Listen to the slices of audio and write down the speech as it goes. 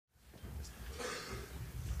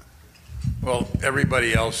Well,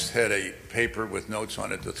 everybody else had a paper with notes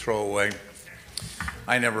on it to throw away.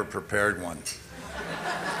 I never prepared one.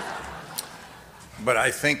 But I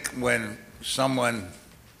think when someone,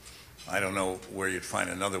 I don't know where you'd find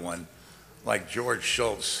another one, like George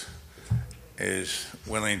Shultz is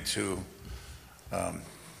willing to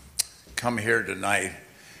come here tonight,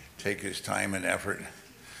 take his time and effort,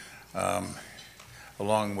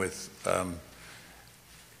 along with,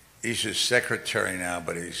 he's his secretary now,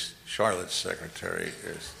 but he's Charlotte's secretary.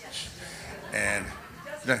 And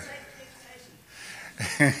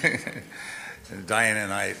Diane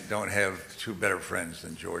and I don't have two better friends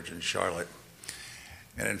than George and Charlotte.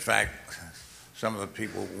 And in fact, some of the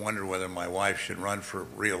people wonder whether my wife should run for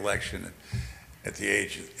re-election at the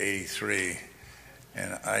age of 83.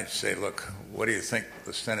 And I'd say, look, what do you think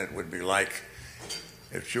the Senate would be like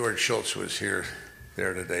if George Shultz was there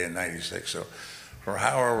today in 96? So for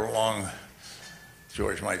however long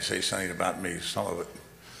George might say something about me, some of it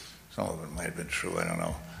might have been true, I don't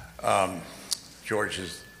know. George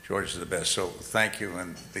is the best. So thank you,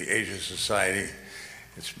 and the Asia Society.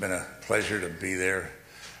 It's been a pleasure to be there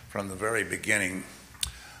from the very beginning.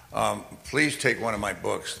 Please take one of my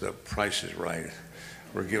books, The Price is Right.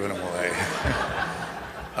 We're giving them away.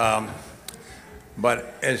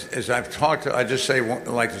 But as I've talked to, I'd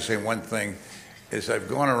like to say one thing. As I've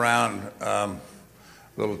gone around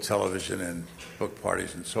little television and book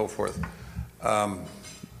parties and so forth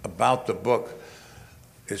about the book,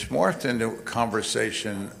 it's morphed into a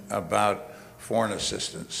conversation about foreign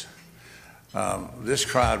assistance. This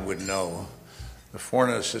crowd would know the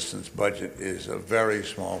foreign assistance budget is a very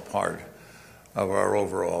small part of our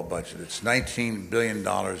overall budget. It's $19 billion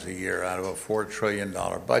a year out of a $4 trillion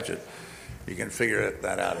budget. You can figure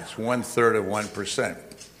that out. It's 1/3 of 1%.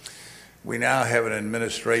 We now have an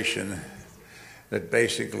administration that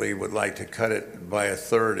basically would like to cut it by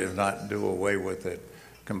 1/3, if not do away with it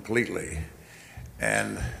completely.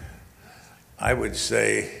 And I would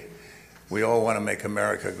say we all want to make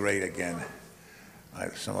America great again.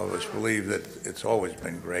 Some of us believe that it's always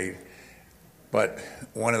been great, but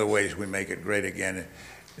one of the ways we make it great again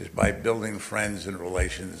is by building friends and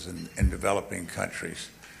relations in developing countries.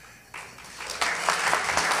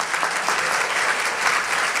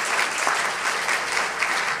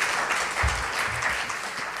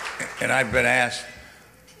 And I've been asked,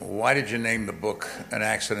 why did you name the book An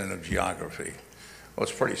Accident of Geography? Well,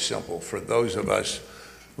 it's pretty simple. For those of us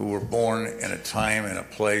who were born in a time and a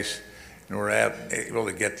place and were able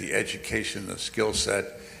to get the education, the skill set,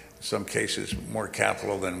 in some cases more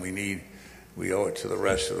capital than we need, we owe it to the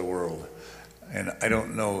rest of the world. And I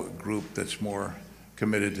don't know a group that's more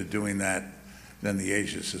committed to doing that than the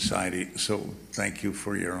Asia Society. So thank you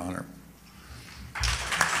for your honor.